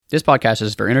This podcast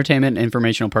is for entertainment and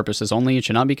informational purposes only and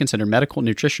should not be considered medical,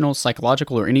 nutritional,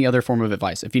 psychological, or any other form of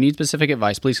advice. If you need specific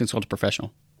advice, please consult a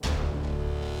professional.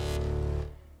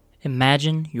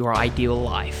 Imagine your ideal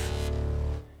life.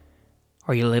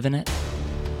 Are you living it?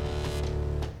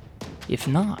 If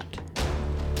not,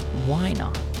 why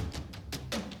not?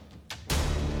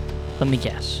 Let me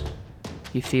guess.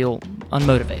 You feel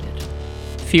unmotivated,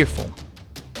 fearful,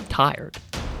 tired.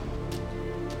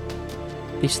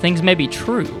 These things may be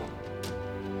true,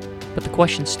 but the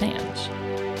question stands.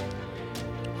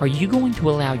 Are you going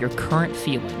to allow your current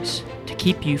feelings to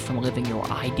keep you from living your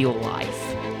ideal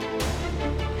life?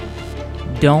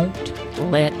 Don't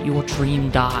let your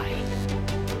dream die.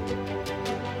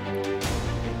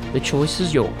 The choice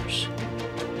is yours.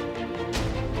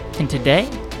 And today,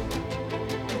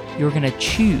 you're going to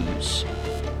choose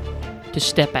to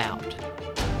step out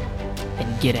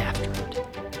and get after it.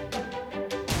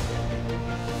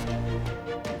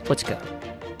 Let's go.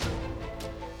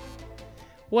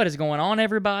 What is going on,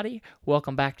 everybody?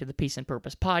 Welcome back to the Peace and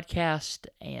Purpose podcast,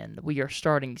 and we are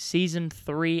starting Season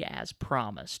 3 as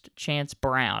promised. Chance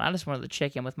Brown. I just wanted to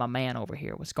check in with my man over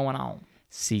here. What's going on?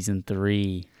 Season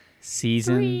 3.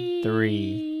 Season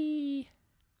 3.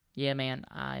 Yeah, man,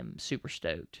 I'm super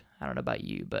stoked. I don't know about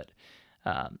you, but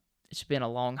it's been a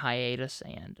long hiatus,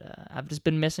 and I've just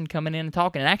been missing coming in and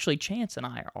talking. And actually, Chance and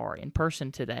I are in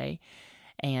person today,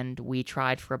 and we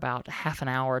tried for about half an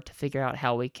hour to figure out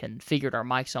how we configured our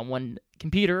mics on one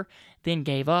computer, then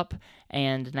gave up,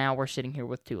 and now we're sitting here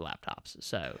with two laptops.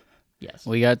 So, yes.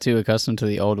 We got too accustomed to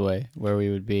the old way where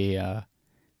we would be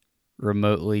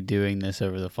remotely doing this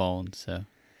over the phone, so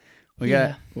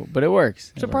but it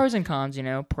works. So pros and cons,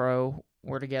 pro,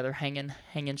 we're together hanging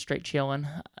straight, chilling,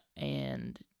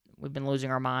 and we've been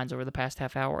losing our minds over the past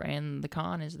half hour, and the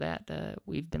con is that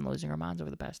we've been losing our minds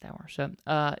over the past hour. So,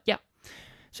 yeah.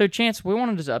 So, Chance, we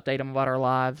wanted to just update them about our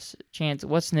lives. Chance,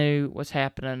 what's new? What's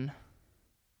happening?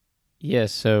 Yeah,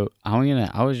 so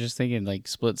I was just thinking, like,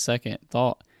 split-second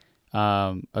thought.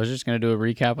 I was just going to do a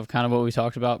recap of kind of what we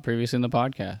talked about previously in the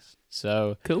podcast.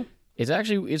 So, cool.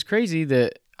 It's crazy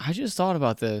that I just thought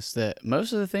about this, that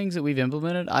most of the things that we've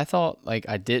implemented, I thought, like,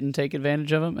 I didn't take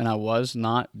advantage of them, and I was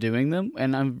not doing them,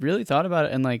 and I've really thought about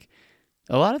it, and, like,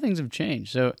 a lot of things have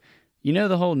changed. So,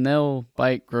 the whole nail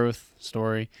bite growth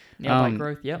story. Nail bite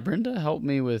growth, yep. Brenda helped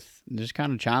me with just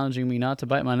kind of challenging me not to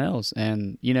bite my nails,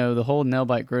 and, the whole nail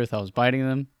bite growth, I was biting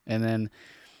them, and then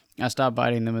I stopped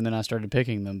biting them, and then I started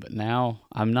picking them, but now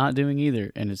I'm not doing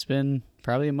either, and it's been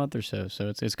probably a month or so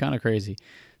it's kind of crazy.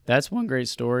 That's one great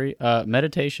story.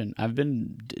 Meditation. I've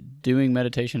been doing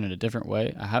meditation in a different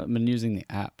way. I haven't been using the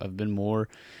app. I've been more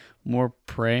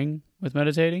praying with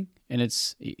meditating, and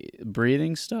it's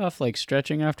breathing stuff, like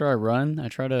stretching after I run.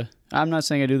 I'm not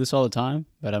saying I do this all the time,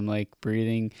 but I'm like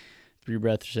breathing 3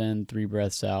 breaths in, 3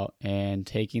 breaths out, and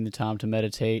taking the time to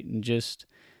meditate and just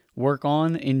work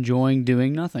on enjoying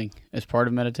doing nothing as part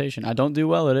of meditation. I don't do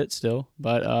well at it still,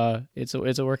 but it's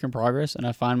a work in progress, and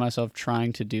I find myself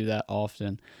trying to do that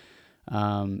often.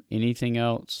 Anything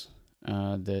else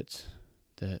that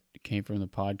came from the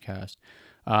podcast?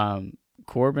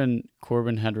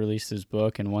 Corbin had released his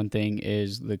book, and one thing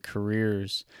is the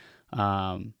careers.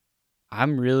 I'm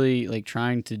really like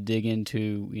trying to dig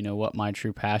into what my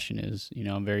true passion is.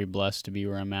 I'm very blessed to be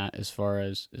where I'm at as far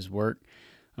as work.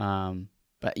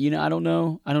 But I don't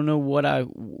know what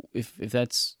if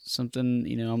that's something,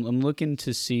 I'm looking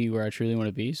to see where I truly want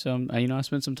to be. So I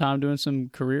spent some time doing some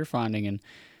career finding,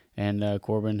 and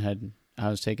Corbin I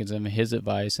was taking some of his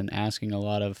advice and asking a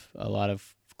lot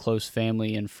of close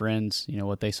family and friends,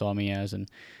 what they saw me as, and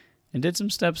did some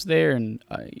steps there, and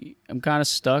I'm kind of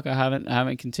stuck. I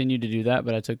haven't continued to do that,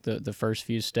 but I took the first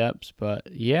few steps. But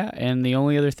yeah, and the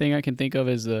only other thing I can think of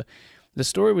is the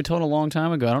story we told a long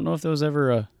time ago. I don't know if there was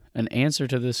ever an answer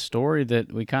to this story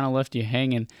that we kind of left you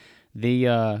hanging.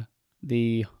 The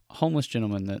homeless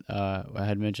gentleman that I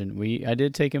had mentioned, I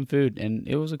did take him food, and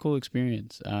it was a cool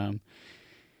experience.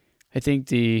 I think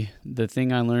the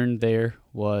thing I learned there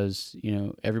was,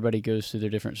 everybody goes through their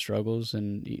different struggles,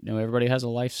 and everybody has a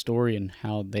life story and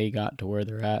how they got to where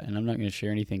they're at. And I'm not going to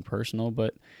share anything personal,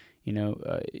 but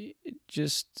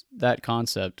just that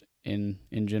concept in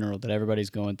general, that everybody's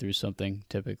going through something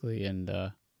typically, and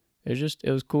it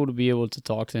was cool to be able to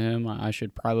talk to him. I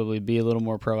should probably be a little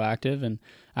more proactive, and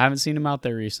I haven't seen him out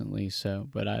there recently,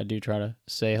 but I do try to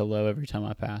say hello every time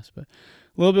I pass. But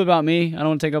a little bit about me. I don't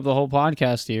want to take up the whole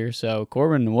podcast here. So,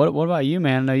 Corbin, what about you,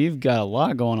 man? I know you've got a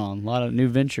lot going on, a lot of new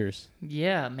ventures.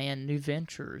 Yeah, man, new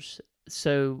ventures.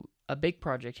 So, a big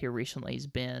project here recently has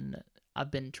been,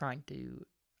 I'm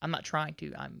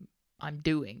I'm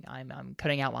doing. I'm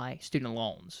cutting out my student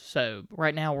loans. So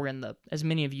right now we're in as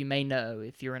many of you may know,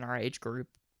 if you're in our age group,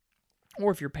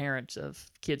 or if you're parents of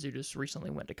kids who just recently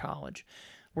went to college,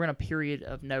 we're in a period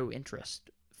of no interest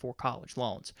for college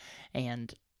loans.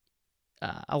 And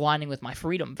aligning with my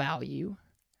freedom value,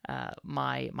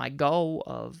 my goal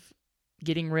of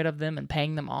getting rid of them and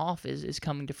paying them off is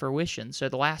coming to fruition. So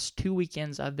the last 2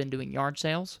 weekends I've been doing yard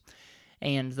sales,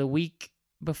 and the week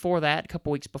before that, a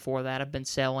couple weeks before that, I've been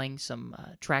selling some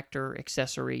tractor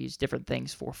accessories, different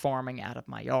things for farming out of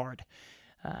my yard.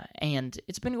 And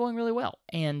it's been going really well.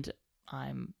 And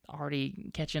I'm already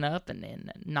catching up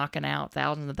and knocking out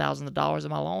thousands and thousands of dollars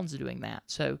of my loans doing that.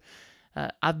 So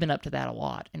I've been up to that a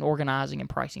lot, and organizing and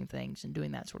pricing things and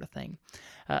doing that sort of thing.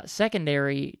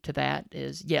 Secondary to that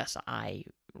is, yes, I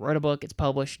wrote a book. It's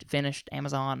published, finished,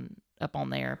 Amazon, up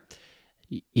on there.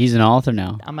 He's an author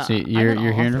now. So you're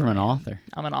hearing from an author.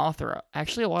 I'm an author.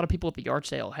 Actually, a lot of people at the yard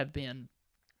sale have been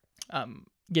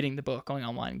getting the book, going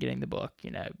online and getting the book.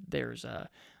 You know,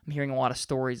 I'm hearing a lot of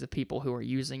stories of people who are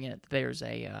using it. There's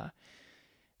I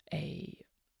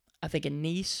think a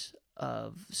niece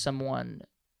of someone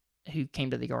who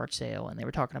came to the yard sale, and they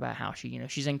were talking about how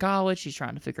she's in college, she's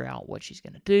trying to figure out what she's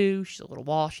going to do. She's a little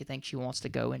lost. She thinks she wants to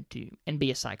go into and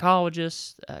be a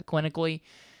psychologist clinically,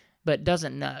 but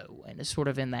doesn't know, and is sort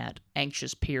of in that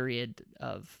anxious period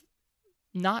of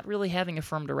not really having a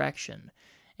firm direction,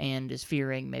 and is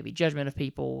fearing maybe judgment of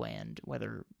people and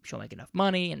whether she'll make enough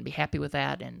money and be happy with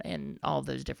that, and all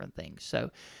those different things.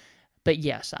 So, but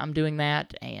yes, I'm doing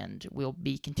that, and we'll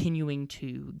be continuing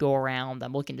to go around.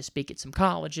 I'm looking to speak at some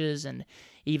colleges, and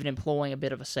even employing a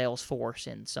bit of a sales force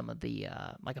in some of the,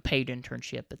 like a paid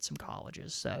internship at some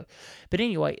colleges. So, but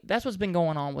anyway, that's what's been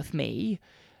going on with me.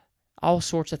 All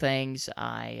sorts of things.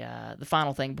 The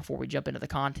final thing before we jump into the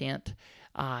content,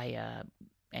 I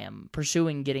am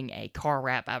pursuing getting a car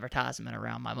wrap advertisement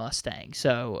around my Mustang.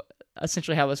 So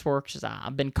essentially how this works is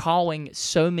I've been calling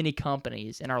so many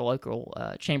companies in our local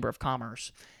Chamber of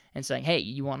Commerce and saying, hey,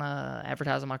 you want to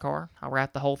advertise on my car? I'll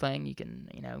wrap the whole thing. You can,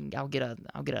 I'll get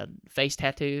a face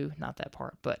tattoo, not that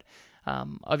part, but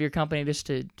of your company just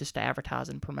to advertise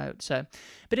and promote. So,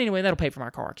 but anyway, that'll pay for my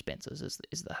car expenses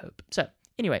is the hope. So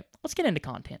anyway, let's get into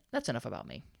content. That's enough about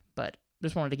me, but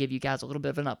just wanted to give you guys a little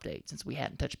bit of an update since we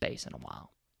hadn't touched base in a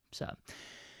while. So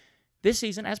this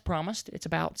season, as promised, it's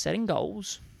about setting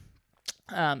goals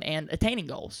and attaining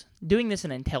goals, doing this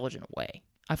in an intelligent way.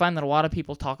 I find that a lot of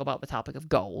people talk about the topic of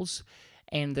goals,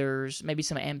 and there's maybe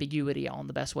some ambiguity on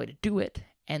the best way to do it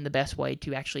and the best way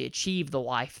to actually achieve the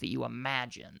life that you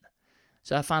imagine.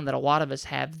 So I find that a lot of us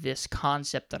have this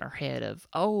concept in our head of,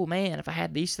 oh man, if I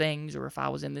had these things, or if I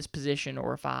was in this position,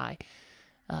 or if I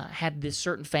had this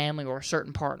certain family or a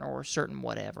certain partner or a certain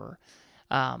whatever,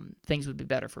 things would be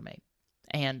better for me.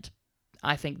 And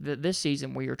I think that this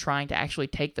season we are trying to actually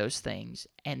take those things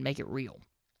and make it real,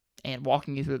 and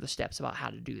walking you through the steps about how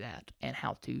to do that and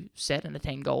how to set and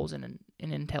attain goals in an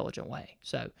intelligent way.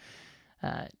 So,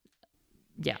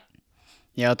 yeah.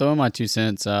 Yeah, I'll throw in my 2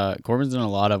 cents. Corbin's done a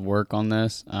lot of work on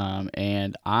this,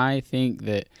 and I think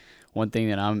that one thing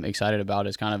that I'm excited about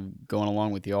is kind of going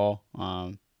along with y'all.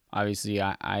 Obviously,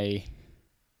 I've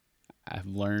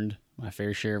learned my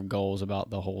fair share of goals about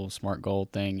the whole SMART goal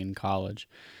thing in college,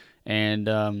 and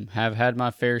have had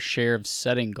my fair share of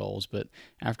setting goals. But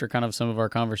after kind of some of our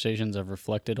conversations, I've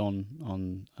reflected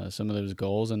on some of those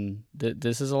goals, and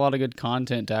this is a lot of good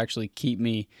content to actually keep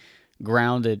me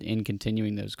grounded in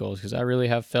continuing those goals, because I really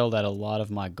have failed at a lot of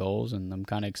my goals, and I'm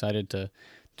kind of excited to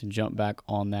jump back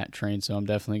on that train. So I'm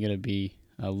definitely going to be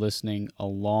listening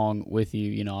along with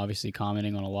you, obviously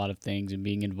commenting on a lot of things and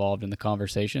being involved in the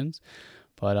conversations.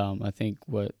 But I think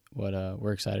what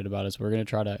we're excited about is we're going to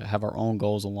try to have our own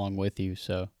goals along with you.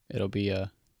 So it'll be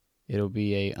a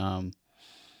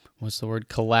what's the word?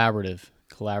 Collaborative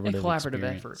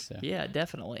effort. So. Yeah,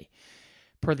 definitely.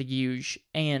 Per the usual.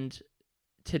 And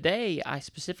today I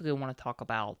specifically want to talk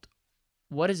about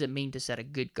what does it mean to set a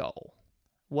good goal?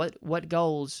 What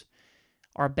goals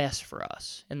are best for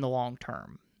us in the long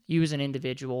term? You as an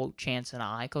individual, Chance and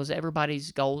I, because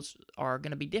everybody's goals are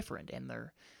going to be different, and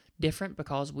they're different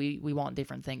because we want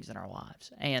different things in our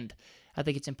lives. And I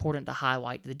think it's important to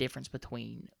highlight the difference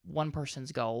between one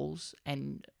person's goals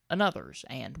and another's,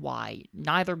 and why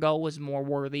neither goal is more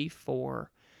worthy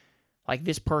for, like,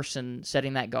 this person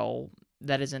setting that goal.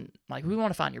 That isn't, like, we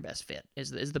want to find your best fit is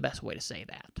the best way to say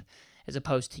that, as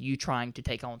opposed to you trying to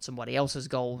take on somebody else's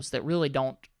goals that really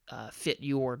don't fit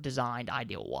your designed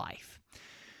ideal life.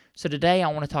 So today I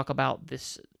want to talk about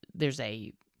this. There's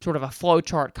a sort of a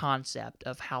flowchart concept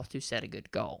of how to set a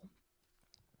good goal.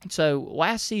 So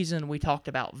last season we talked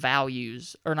about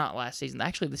values, or not last season,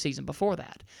 actually the season before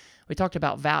that. We talked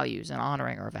about values and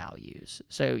honoring our values.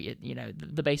 So,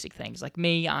 the basic things. Like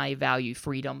me, I value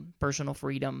freedom, personal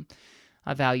freedom.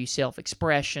 I value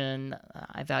self-expression.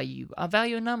 I value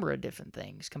a number of different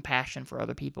things. Compassion for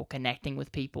other people, connecting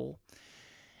with people.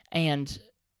 And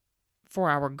for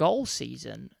our goal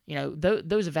season,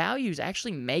 those values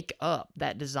actually make up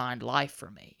that designed life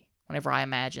for me. Whenever I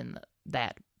imagine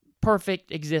that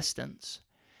perfect existence,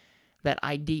 that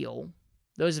ideal,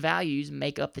 those values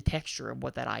make up the texture of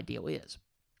what that ideal is.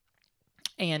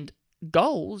 And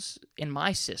goals in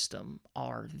my system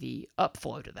are the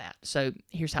upflow to that. So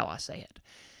here's how I say it.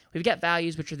 We've got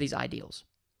values, which are these ideals.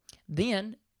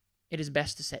 Then it is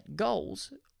best to set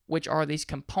goals, which are these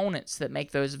components that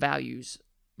make those values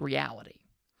reality.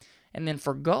 And then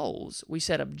for goals, we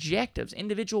set objectives,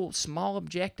 individual small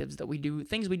objectives that we do,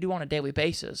 things we do on a daily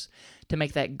basis to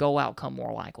make that goal outcome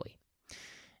more likely.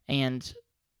 And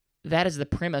that is the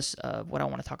premise of what I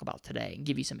want to talk about today and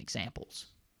give you some examples.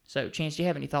 So, Chance, do you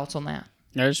have any thoughts on that?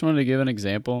 I just wanted to give an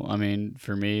example. I mean,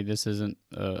 for me, this isn't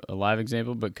a live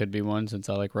example, but could be one since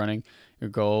I like running. Your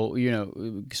goal,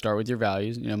 start with your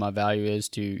values. My value is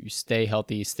to stay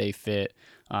healthy, stay fit,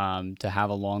 to have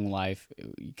a long life,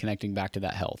 connecting back to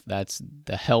that health.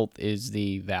 The health is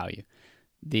the value.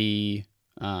 The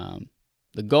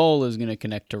goal is going to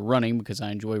connect to running because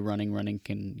I enjoy running. Running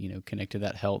can, connect to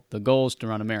that health. The goal is to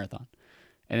run a marathon.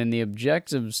 And then the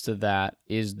objectives to that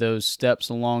is those steps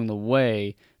along the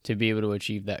way to be able to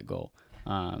achieve that goal.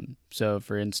 So,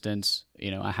 for instance,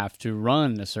 I have to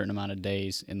run a certain amount of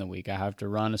days in the week. I have to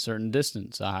run a certain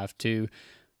distance. I have to,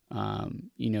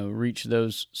 reach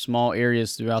those small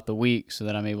areas throughout the week so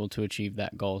that I'm able to achieve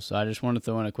that goal. So I just want to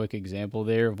throw in a quick example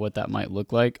there of what that might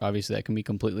look like. Obviously, that can be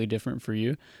completely different for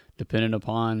you, depending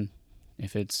upon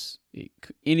if it's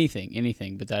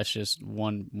anything, but that's just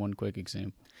one quick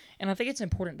example. And I think it's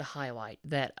important to highlight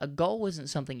that a goal isn't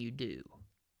something you do.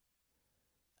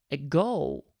 A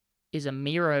goal is a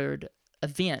mirrored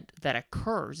event that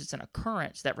occurs. It's an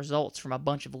occurrence that results from a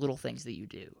bunch of little things that you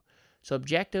do. So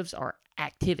objectives are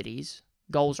activities,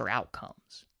 goals are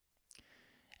outcomes.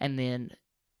 And then,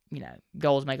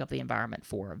 goals make up the environment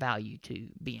for value to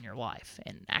be in your life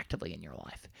and actively in your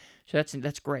life. So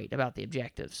that's great about the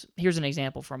objectives. Here's an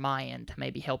example from my end to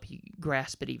maybe help you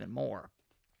grasp it even more.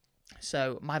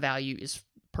 So my value is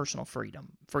personal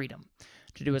freedom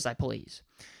to do as I please.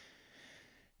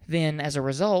 Then as a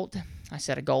result, I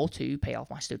set a goal to pay off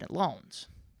my student loans.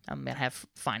 I'm going to have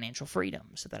financial freedom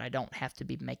so that I don't have to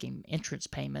be making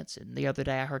interest payments. And the other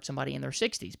day I heard somebody in their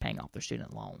 60s paying off their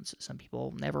student loans. Some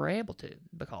people never are able to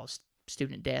because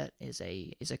student debt is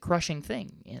a crushing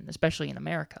thing, especially in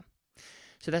America.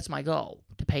 So that's my goal,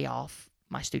 to pay off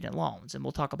my student loans. And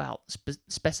we'll talk about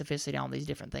specificity on these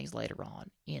different things later on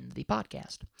in the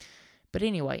podcast. But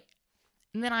anyway,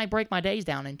 and then I break my days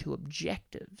down into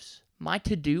objectives. My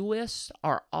to-do lists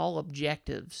are all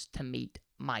objectives to meet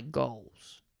my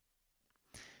goals.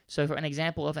 So for an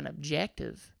example of an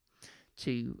objective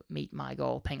to meet my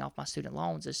goal, paying off my student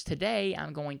loans, is today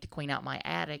I'm going to clean out my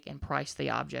attic and price the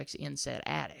objects in said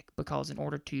attic, because in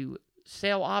order to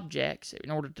sell objects,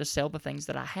 in order to sell the things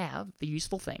that I have, the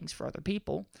useful things for other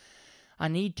people, I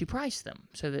need to price them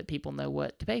so that people know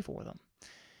what to pay for them.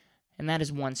 And that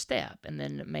is one step. And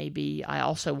then maybe I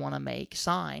also want to make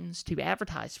signs to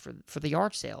advertise for the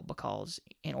yard sale, because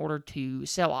in order to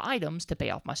sell items to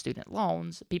pay off my student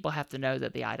loans, people have to know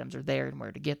that the items are there and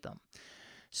where to get them.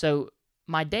 So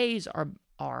my days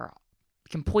are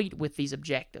complete with these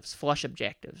objectives, flush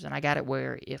objectives. And I got it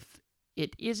where if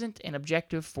it isn't an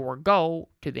objective for a goal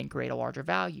to then create a larger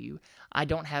value, I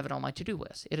don't have it on my to-do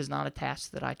list. It is not a task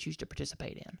that I choose to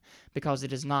participate in because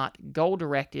it is not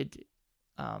goal-directed,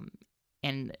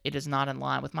 and it is not in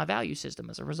line with my value system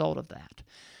as a result of that.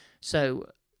 So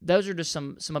those are just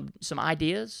some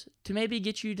ideas to maybe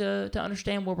get you to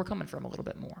understand where we're coming from a little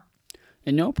bit more.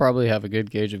 And you'll probably have a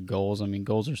good gauge of goals. I mean,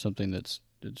 goals are something that's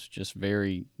just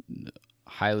very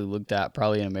highly looked at,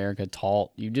 probably in America,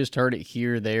 taught. You just heard it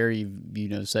here, there.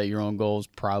 You've set your own goals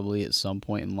probably at some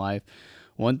point in life.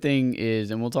 One thing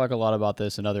is, and we'll talk a lot about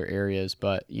this in other areas,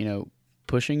 but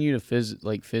pushing you to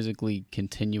physically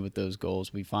continue with those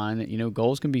goals. We find that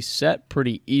goals can be set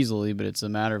pretty easily, but it's a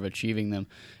matter of achieving them.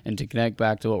 And to connect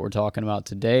back to what we're talking about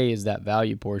today is that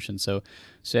value portion. So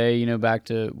say back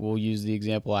to, we'll use the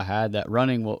example I had, that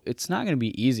running. Well, it's not going to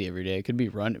be easy every day. It could be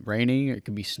raining, or it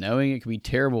could be snowing, it could be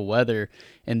terrible weather,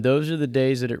 and those are the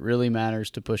days that it really matters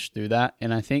to push through that.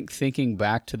 And I think thinking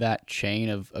back to that chain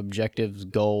of objectives,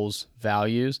 goals,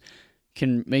 values,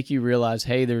 can make you realize,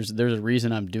 hey, there's a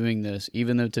reason I'm doing this,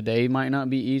 even though today might not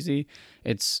be easy.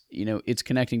 It's it's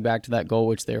connecting back to that goal,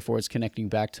 which therefore it's connecting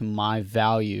back to my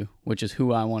value, which is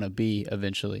who I want to be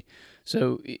eventually.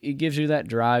 So it gives you that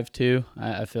drive too.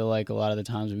 I feel like a lot of the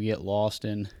times we get lost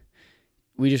in,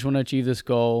 we just want to achieve this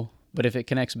goal, but if it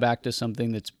connects back to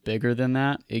something that's bigger than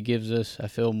that, it gives us, I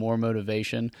feel, more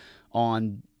motivation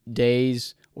on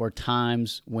days or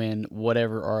times when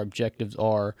whatever our objectives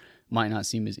are might not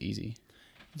seem as easy.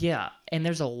 Yeah, and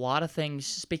there's a lot of things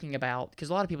speaking about, because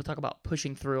a lot of people talk about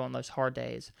pushing through on those hard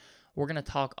days. We're going to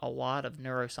talk a lot of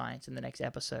neuroscience in the next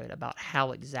episode about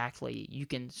how exactly you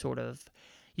can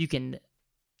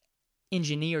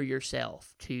engineer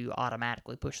yourself to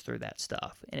automatically push through that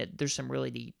stuff. And there's some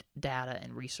really neat data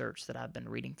and research that I've been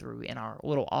reading through in our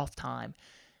little off time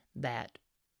that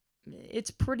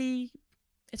it's pretty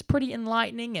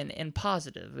enlightening and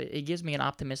positive. It gives me an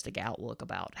optimistic outlook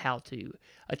about how to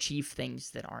achieve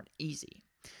things that aren't easy.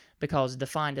 Because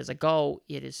defined as a goal,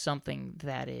 it is something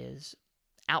that is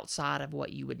outside of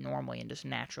what you would normally and just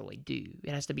naturally do.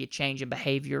 It has to be a change in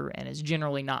behavior and is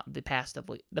generally not the path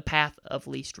of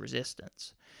least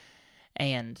resistance.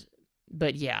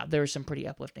 But yeah, there are some pretty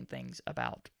uplifting things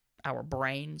about our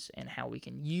brains and how we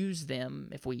can use them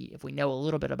if we know a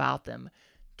little bit about them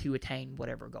to attain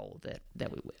whatever goal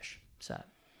that we wish. So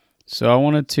I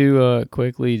wanted to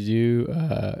quickly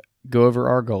go over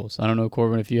our goals. I don't know,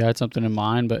 Corbin, if you had something in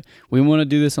mind, but we want to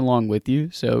do this along with you.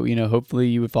 So, hopefully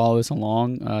you would follow this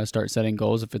along, start setting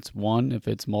goals if it's one, if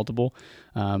it's multiple.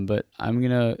 But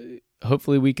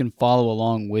hopefully we can follow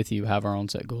along with you, have our own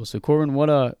set goals. So, Corbin,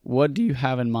 what do you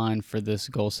have in mind for this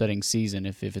goal setting season?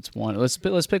 If it's one,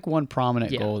 let's pick one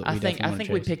prominent goal that I think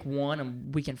we pick one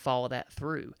and we can follow that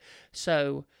through.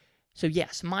 So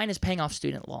yes, mine is paying off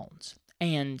student loans.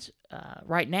 And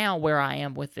right now, where I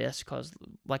am with this, because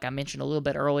like I mentioned a little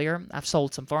bit earlier, I've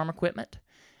sold some farm equipment.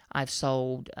 I've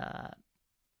sold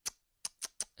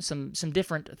some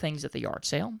different things at the yard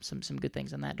sale, some good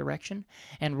things in that direction.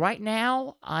 And right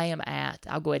now, I'll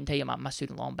go ahead and tell you my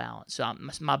student loan balance. So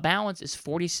my balance is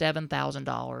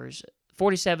 $47,000,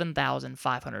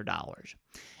 $47,500.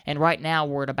 And right now,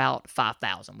 we're at about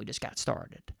 $5,000. We just got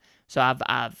started. So I've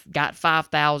got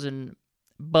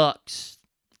 $5,000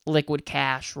 liquid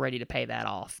cash ready to pay that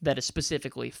off. That is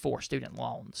specifically for student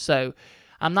loans. So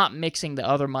I'm not mixing the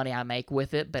other money I make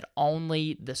with it, but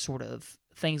only the sort of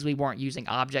things we weren't using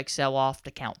object sell off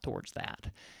to count towards that.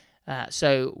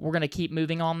 So we're going to keep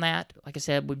moving on that. Like I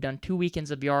said, we've done 2 weekends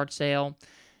of yard sale,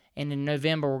 and in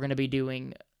November we're going to be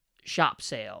doing shop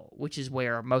sale, which is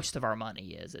where most of our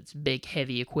money is. It's big,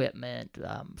 heavy equipment,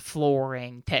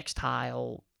 flooring,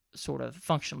 textile, sort of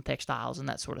functional textiles, and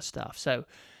that sort of stuff. So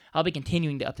I'll be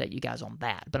continuing to update you guys on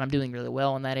that, but I'm doing really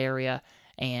well in that area,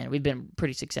 and we've been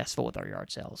pretty successful with our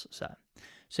yard sales.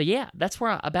 So yeah, that's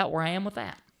about where I am with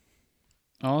that.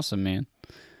 Awesome, man.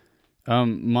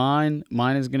 Mine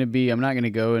is going to be, I'm not going to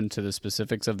go into the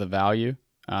specifics of the value,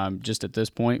 just at this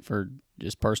point for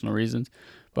just personal reasons,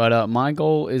 but my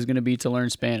goal is going to be to learn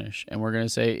Spanish, and we're going to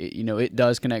say, it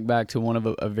does connect back to one of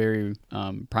a very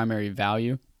primary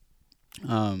value,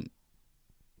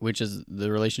 which is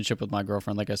the relationship with my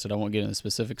girlfriend. Like I said, I won't get into the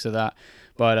specifics of that.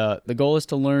 But the goal is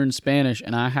to learn Spanish,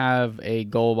 and I have a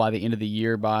goal by the end of the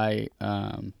year, by,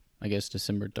 I guess,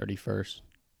 December 31st,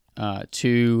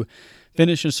 to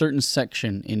finish a certain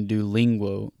section in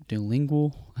Duolingo.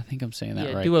 Duolingo? I think I'm saying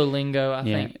that right. Duolingo, I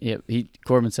think. Yeah,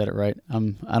 Corbin said it right. I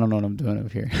don't know what I'm doing over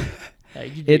here.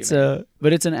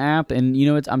 But it's an app, and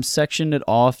I'm sectioned it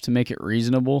off to make it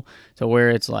reasonable, to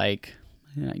where it's like,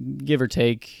 give or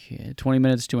take 20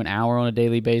 minutes to an hour on a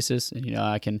daily basis. And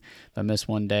I can, if I miss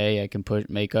one day, I can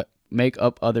make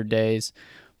up other days.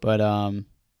 But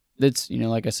it's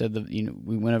like I said,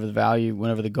 we went over the value,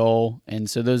 went over the goal, and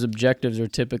so those objectives are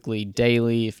typically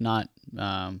daily, if not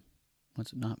not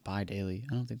bi-daily.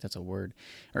 I don't think that's a word.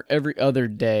 Or every other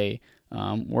day,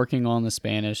 working on the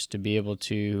Spanish to be able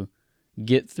to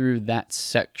get through that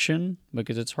section,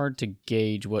 because it's hard to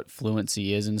gauge what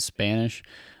fluency is in Spanish,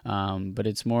 but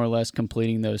it's more or less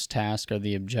completing those tasks or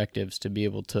the objectives to be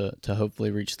able to hopefully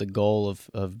reach the goal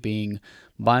of being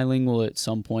bilingual at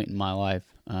some point in my life.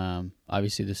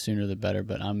 Obviously, the sooner the better,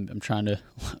 but I'm trying to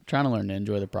learn to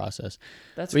enjoy the process.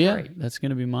 That's great. Yeah, that's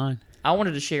going to be mine. I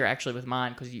wanted to share actually with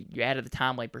mine, because you added the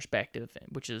timely perspective,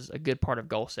 which is a good part of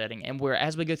goal setting. And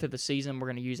as we go through the season, we're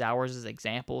going to use ours as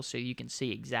examples so you can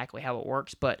see exactly how it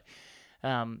works. But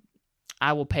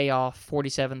I will pay off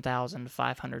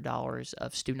 $47,500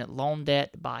 of student loan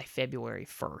debt by February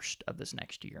 1st of this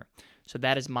next year. So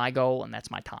that is my goal, and that's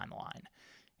my timeline.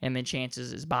 And then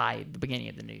chances is by the beginning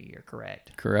of the new year,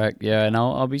 correct? Correct. Yeah, and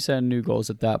I'll be setting new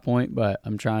goals at that point, but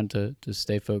I'm trying to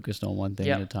stay focused on one thing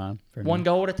at a time. One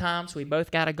goal at a time. So we both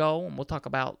got a goal, and we'll talk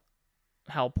about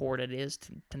how important it is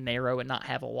to narrow and not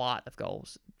have a lot of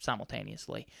goals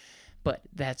simultaneously. But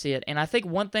that's it. And I think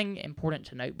one thing important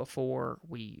to note before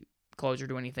we close or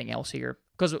do anything else here,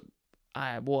 because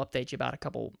I will update you about a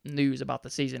couple news about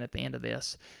the season at the end of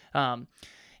this,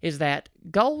 is that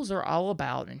goals are all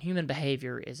about, and human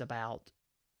behavior is about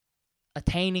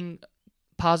attaining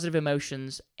positive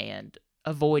emotions and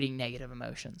avoiding negative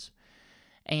emotions.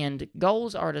 And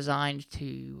goals are designed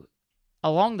to,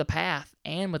 along the path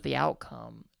and with the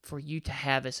outcome, for you to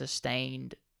have a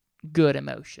sustained good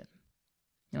emotion.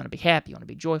 You want to be happy, you want to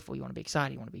be joyful, you want to be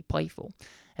excited, you want to be playful,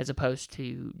 as opposed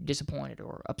to disappointed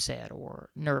or upset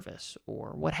or nervous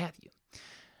or what have you.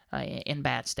 In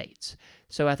bad states.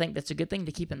 So I think that's a good thing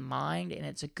to keep in mind, and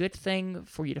it's a good thing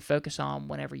for you to focus on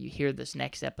whenever you hear this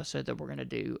next episode that we're going to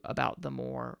do about the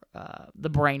more the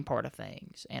brain part of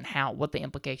things and what the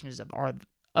implications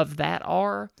of that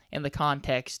are in the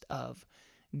context of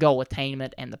goal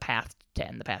attainment and the path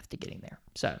to getting there.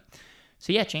 So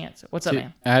yeah, Chance, what's up,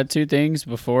 man? I had two things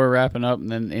before wrapping up, and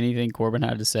then anything Corbin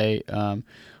had to say.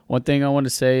 One thing I want to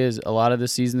say is a lot of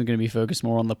this season is going to be focused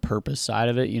more on the purpose side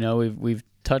of it. You know, we've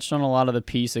touched on a lot of the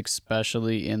piece,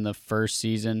 especially in the first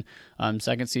season.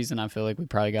 Second season, I feel like we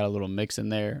probably got a little mix in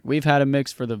there. We've had a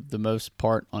mix for the most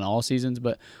part on all seasons,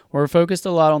 but we're focused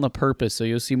a lot on the purpose. So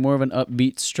you'll see more of an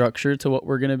upbeat structure to what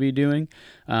we're going to be doing.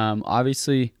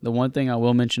 Obviously, the one thing I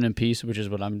will mention in piece, which is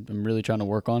what I'm really trying to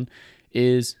work on,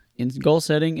 is in goal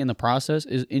setting in the process,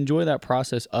 is enjoy that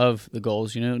process of the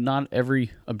goals. You know, not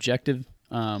every objective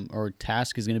or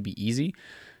task is going to be easy.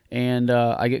 And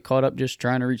I get caught up just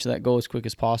trying to reach that goal as quick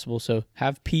as possible. So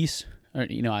have peace. Or,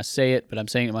 you know, I say it, but I'm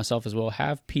saying it myself as well.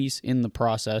 Have peace in the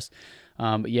process.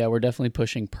 But yeah, we're definitely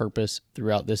pushing purpose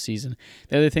throughout this season.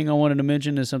 The other thing I wanted to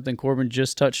mention is something Corbin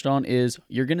just touched on is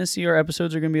you're going to see our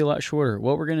episodes are going to be a lot shorter.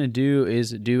 What we're going to do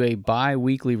is do a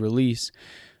bi-weekly release.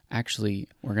 Actually,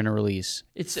 we're going to release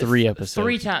 3 episodes.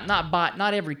 3 times,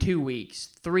 not every 2 weeks.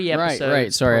 3 episodes.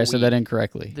 Right. Sorry, I said that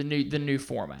incorrectly. The new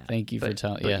format. Thank you for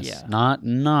telling. Yes, yeah.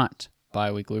 Not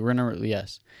bi-weekly. We're going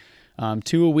to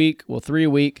 2 a week. Well, 3 a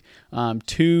week.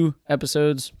 2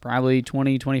 episodes, probably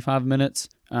 20, 25 minutes.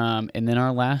 And then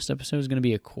our last episode is going to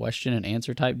be a question and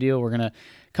answer type deal. We're going to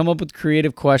come up with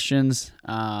creative questions,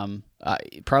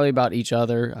 probably about each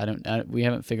other. We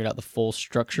haven't figured out the full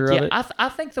structure of it. I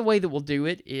think the way that we'll do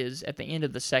it is at the end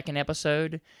of the second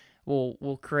episode,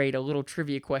 we'll create a little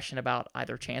trivia question about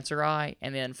either Chance or I,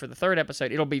 and then for the third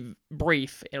episode, it'll be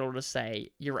brief. It'll just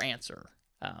say your answer.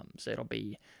 So it'll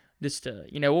be just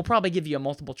we'll probably give you a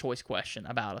multiple choice question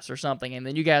about us or something, and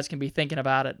then you guys can be thinking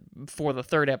about it for the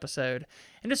third episode,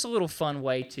 and just a little fun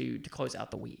way to close out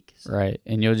the week. So. Right,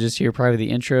 and you'll just hear probably the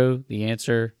intro, the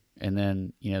answer, and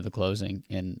then the closing,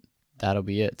 and that'll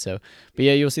be it. So, but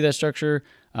yeah, you'll see that structure.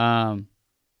 Corbin,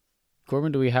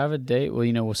 do we have a date?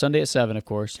 Well, Sunday at 7, of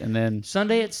course, and then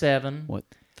Sunday at 7. What?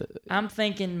 I'm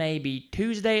thinking maybe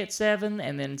Tuesday at 7,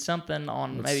 and then something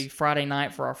on maybe Friday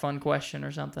night for our fun question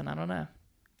or something. I don't know.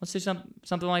 Let's do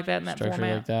something like that in that structure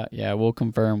format. Like that. Yeah, we'll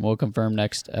confirm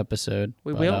next episode.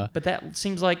 We will, but that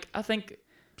seems like I think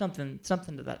something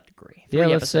to that degree. Yeah,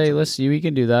 let's see. We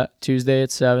can do that. Tuesday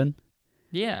at 7.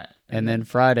 Yeah. And then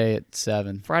Friday at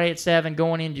 7. Friday at 7,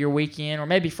 going into your weekend, or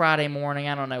maybe Friday morning.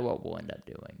 I don't know what we'll end up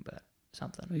doing, but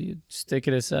something. Well, you stick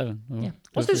it at 7. Yeah,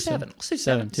 let's do 7. Let's do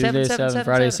 7. Tuesday at 7,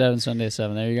 Friday at 7, Sunday at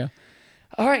 7. There you go.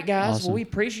 All right, guys. Awesome. Well, we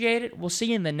appreciate it. We'll see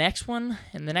you in the next one.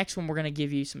 In the next one, we're going to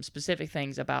give you some specific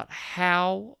things about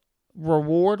how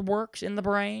reward works in the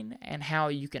brain and how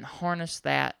you can harness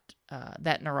that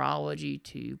neurology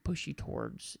to push you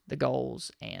towards the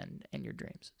goals and your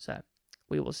dreams. So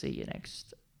we will see you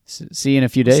next. See you in a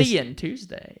few days. See you on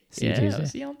Tuesday. See you Tuesday.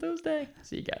 See you on Tuesday.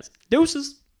 See you guys.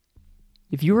 Deuces.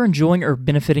 If you are enjoying or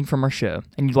benefiting from our show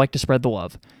and you'd like to spread the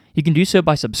love, you can do so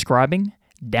by subscribing,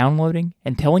 downloading,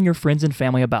 and telling your friends and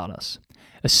family about us,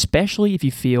 especially if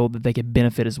you feel that they could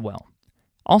benefit as well.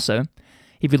 Also,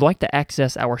 if you'd like to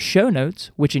access our show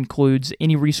notes, which includes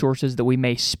any resources that we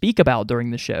may speak about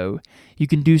during the show, you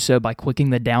can do so by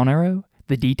clicking the down arrow,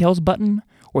 the details button,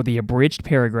 or the abridged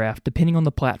paragraph, depending on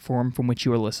the platform from which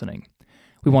you are listening.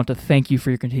 We want to thank you for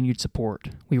your continued support.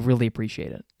 We really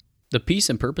appreciate it. The Peace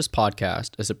and Purpose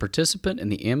Podcast is a participant in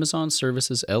the Amazon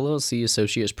Services LLC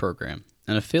Associates Program,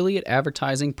 an affiliate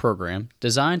advertising program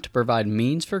designed to provide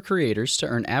means for creators to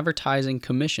earn advertising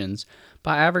commissions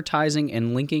by advertising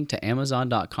and linking to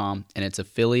Amazon.com and its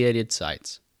affiliated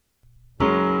sites.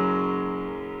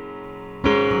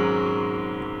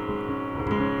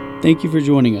 Thank you for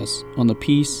joining us on the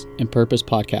Peace and Purpose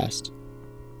podcast.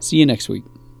 See you next week.